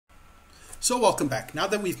So welcome back. Now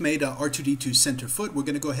that we've made a R2D2 center foot, we're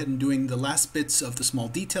going to go ahead and doing the last bits of the small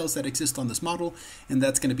details that exist on this model, and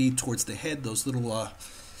that's going to be towards the head, those little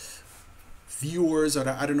viewers, or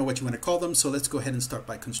I don't know what you want to call them. So let's go ahead and start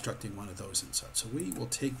by constructing one of those inside. So we will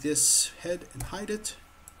take this head and hide it,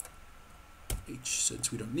 H,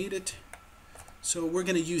 since we don't need it. So we're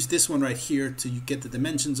going to use this one right here to get the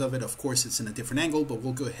dimensions of it. Of course, it's in a different angle, but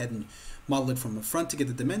we'll go ahead and model it from the front to get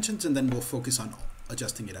the dimensions, and then we'll focus on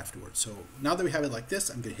adjusting it afterwards. So now that we have it like this,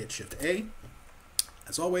 I'm going to hit Shift A,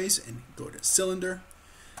 as always, and go to cylinder.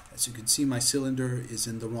 As you can see, my cylinder is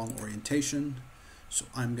in the wrong orientation. So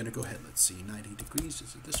I'm going to go ahead, let's see, 90 degrees.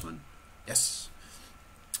 Is it this one? Yes.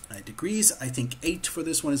 90 degrees. I think 8 for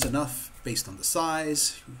this one is enough based on the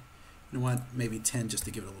size. You know what, maybe 10 just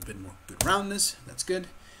to give it a little bit more good roundness. That's good.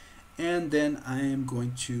 And then I am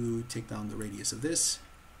going to take down the radius of this.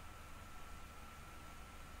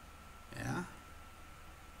 Yeah.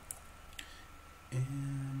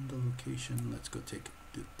 And the location, let's go take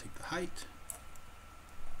the height.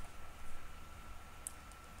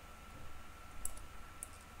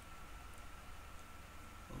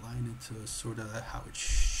 Align it to sort of how it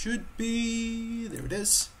should be. There it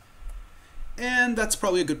is. And that's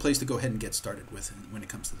probably a good place to go ahead and get started with when it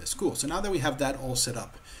comes to this. Cool. So now that we have that all set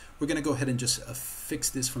up, we're going to go ahead and just fix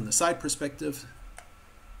this from the side perspective.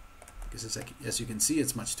 Because as you can see,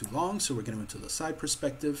 it's much too long. So we're going to go into the side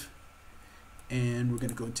perspective. And we're going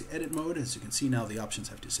to go into edit mode. As you can see now, the options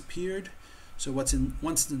have disappeared. So once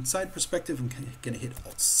in side perspective, I'm going to hit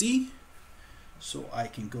Alt-C. So I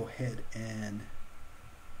can go ahead and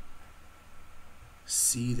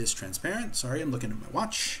see this transparent. Sorry, I'm looking at my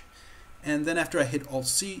watch. And then after I hit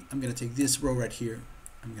Alt-C, I'm going to take this row right here.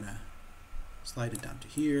 I'm going to slide it down to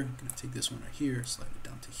here. I'm going to take this one right here, slide it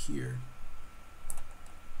down to here.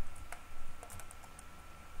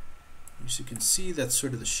 As you can see, that's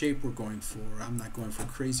sort of the shape we're going for. I'm not going for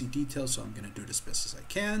crazy details, so I'm going to do it as best as I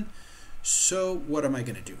can. So what am I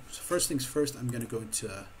going to do? So first things first, I'm going to go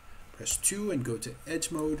to press 2 and go to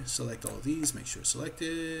edge mode, select all of these, make sure it's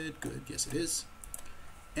selected. Good, yes it is.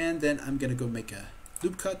 And then I'm going to go make a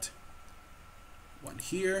loop cut. One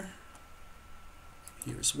here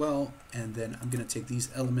as well, and then I'm going to take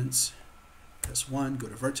these elements, press 1, go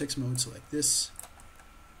to vertex mode, select this,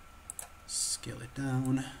 scale it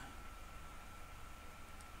down,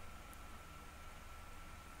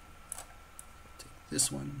 take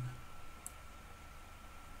this one,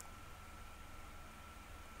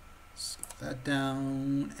 scale that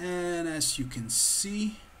down, and as you can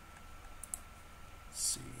see, let's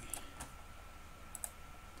see,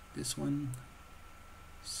 this one,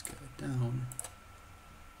 scale it down,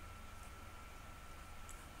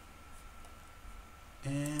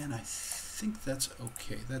 and I think that's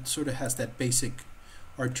okay. That sort of has that basic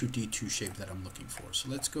R2D2 shape that I'm looking for. So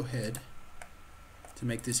let's go ahead, to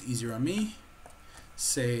make this easier on me,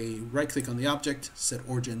 say right click on the object, set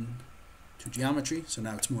origin to geometry. So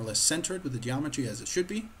now it's more or less centered with the geometry as it should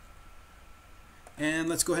be. And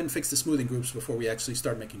let's go ahead and fix the smoothing groups before we actually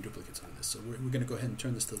start making duplicates of this. So we're going to go ahead and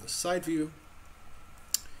turn this to the side view.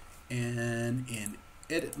 And in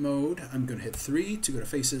edit mode, I'm going to hit 3 to go to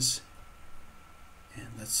faces. And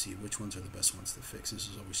let's see which ones are the best ones to fix. This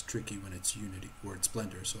is always tricky when it's Unity or it's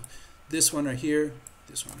Blender. So this one right here,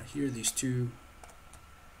 this one right here, these two.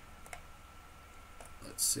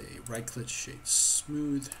 Let's say right click, shade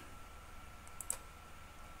smooth.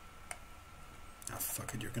 Ah,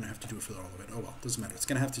 fuck it, you're going to have to do it for all of it. Oh well, doesn't matter. It's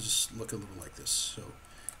going to have to just look a little like this. So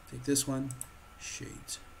take this one,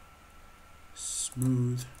 shade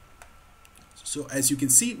smooth. So as you can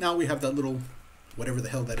see, now we have that little, whatever the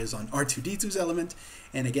hell that is on R2D2's element.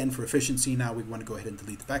 And again, for efficiency, now we want to go ahead and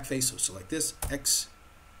delete the back face. So select this, X,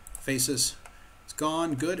 faces, it's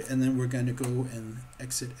gone, good. And then we're going to go and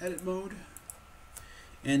exit edit mode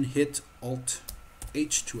and hit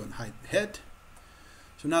Alt-H to unhide the head.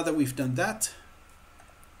 So now that we've done that,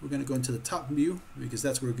 we're going to go into the top view, because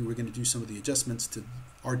that's where we're going to do some of the adjustments to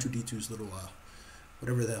R2D2's little,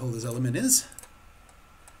 whatever the hell this element is.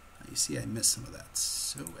 You see, I missed some of that.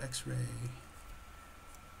 So X-ray,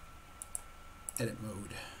 edit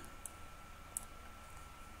mode.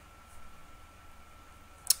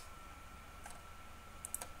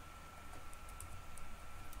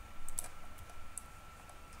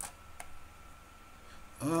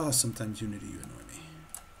 Oh, sometimes Unity, you annoy me.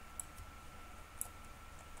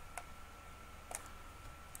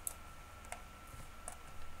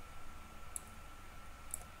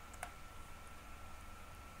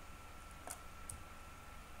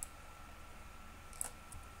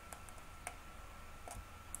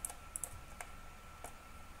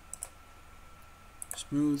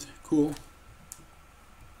 Smooth, cool.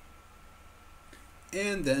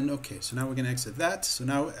 And then, okay, so now we're going to exit that. So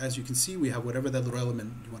now, as you can see, we have whatever that little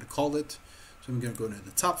element you want to call it. So I'm going to go into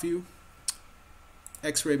the top view,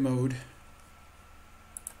 X-ray mode,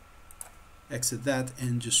 exit that,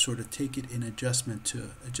 and just sort of take it in adjustment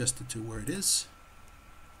to adjust it to where it is.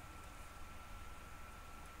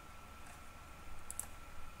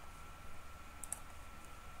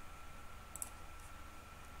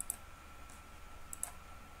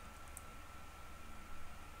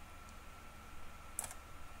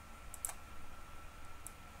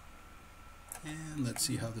 And let's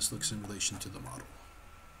see how this looks in relation to the model.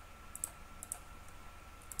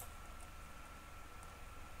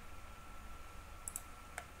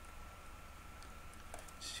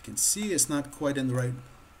 As you can see, it's not quite in the right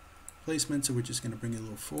placement, so we're just going to bring it a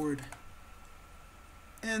little forward.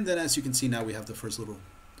 And then as you can see, now we have the first little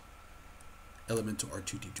element to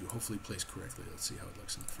R2D2, hopefully placed correctly. Let's see how it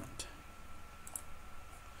looks in the front.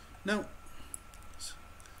 Now,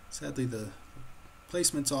 sadly the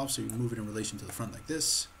placement's off, so you move it in relation to the front like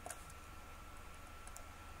this.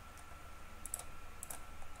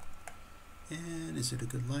 And is it a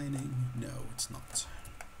good lining? No, it's not.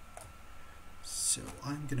 So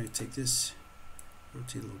I'm going to take this,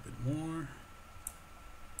 rotate a little bit more,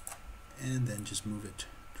 and then just move it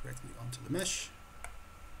directly onto the mesh.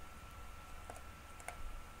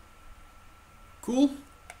 Cool.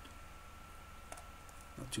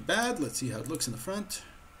 Not too bad. Let's see how it looks in the front.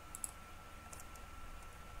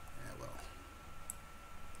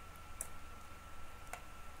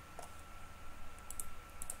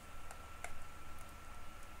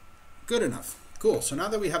 Good enough. Cool. So now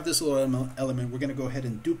that we have this little element, we're going to go ahead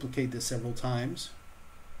and duplicate this several times.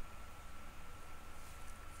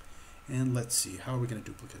 And let's see, how are we going to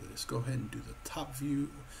duplicate this? Go ahead and do the top view. You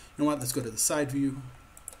know what? Let's go to the side view.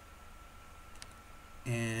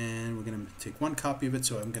 And we're going to take one copy of it.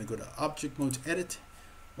 So I'm going to go to Object Mode to Edit.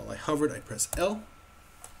 While I hovered, I press L.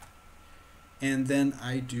 And then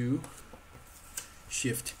I do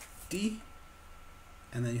Shift D.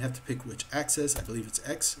 And then you have to pick which axis. I believe it's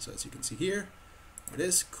X. So as you can see here, there it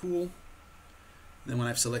is. Cool. And then when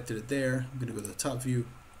I've selected it there, I'm going to go to the top view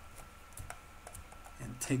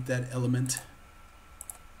and take that element,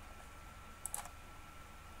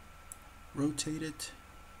 rotate it,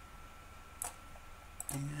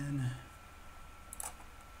 and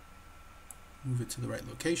move it to the right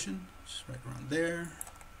location, just right around there.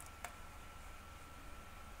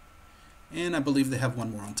 And I believe they have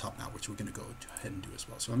one more on top now, which we're going to go ahead and do as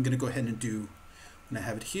well. So I'm going to go ahead and do, when I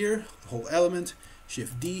have it here, the whole element,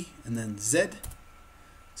 Shift D, and then Z.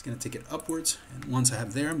 It's going to take it upwards. And once I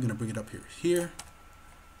have there, I'm going to bring it up here.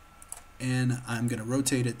 And I'm going to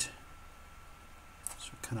rotate it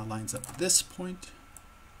so it kind of lines up at this point.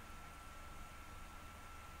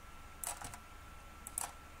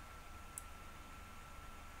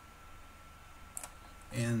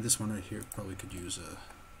 And this one right here probably could use a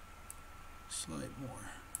slide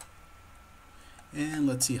more. And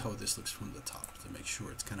let's see how this looks from the top to make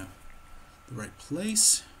sure it's kind of the right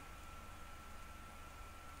place.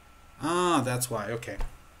 Ah, that's why. Okay.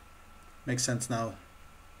 Makes sense now.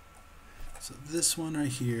 So this one right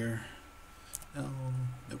here,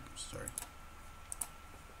 nope, sorry.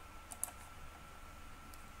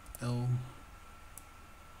 L.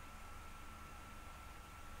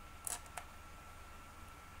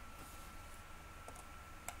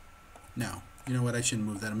 Now, you know what? I shouldn't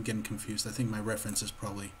move that. I'm getting confused. I think my reference is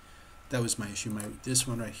probably, that was my issue. This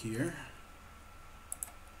one right here.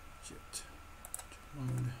 Shift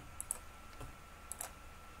mode.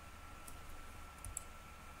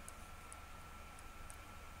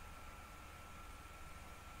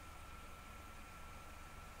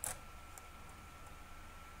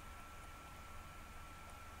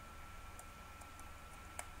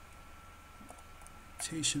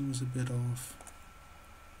 Rotation was a bit off.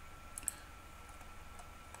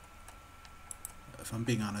 If I'm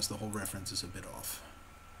being honest, the whole reference is a bit off.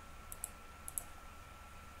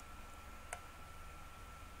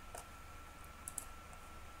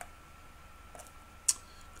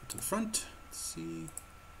 Go to the front, let's see.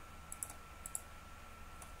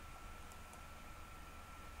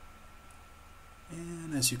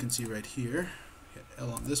 And as you can see right here, hit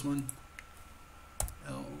L on this one.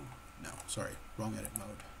 L, no, sorry, wrong edit mode.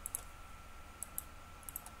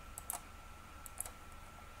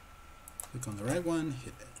 Click on the right one,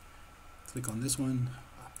 hit it. Click on this one,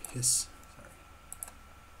 hiss, sorry.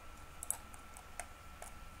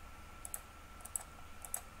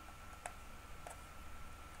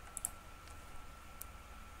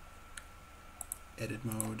 Edit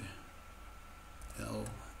mode, L,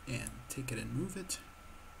 and take it and move it.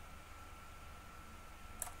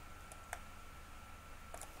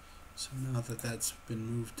 So now that that's been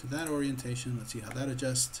moved to that orientation, let's see how that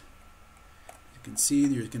adjusts. You can see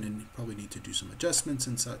you're going to probably need to do some adjustments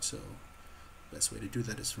and such, so the best way to do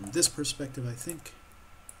that is from this perspective, I think.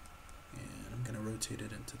 And I'm going to rotate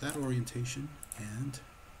it into that orientation, and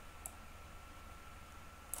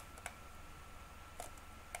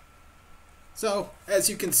so as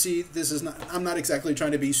you can see, this is not, I'm not exactly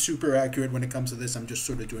trying to be super accurate when it comes to this. I'm just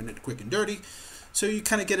sort of doing it quick and dirty. So you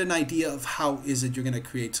kind of get an idea of how is it you're going to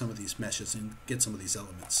create some of these meshes and get some of these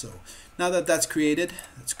elements. So now that that's created,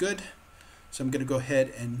 that's good. So I'm going to go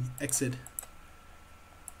ahead and exit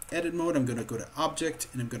edit mode. I'm going to go to object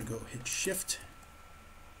and I'm going to go hit shift.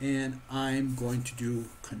 And I'm going to do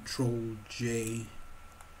Control J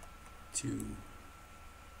to,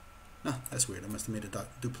 no, that's weird. I must have made a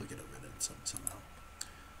duplicate of it somehow.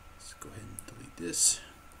 Let's go ahead and delete this.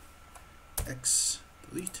 X,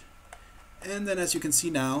 delete. And then as you can see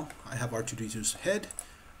now, I have R2D2's head.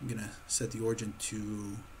 I'm going to set the origin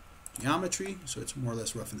to geometry, so it's more or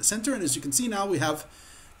less rough in the center. And as you can see now, we have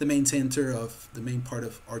the main center of the main part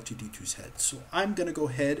of R2D2's head. So I'm going to go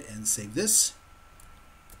ahead and save this.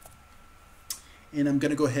 And I'm going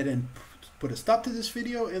to go ahead and put a stop to this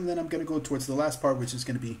video, and then I'm going to go towards the last part, which is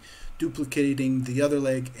going to be duplicating the other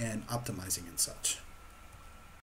leg and optimizing and such.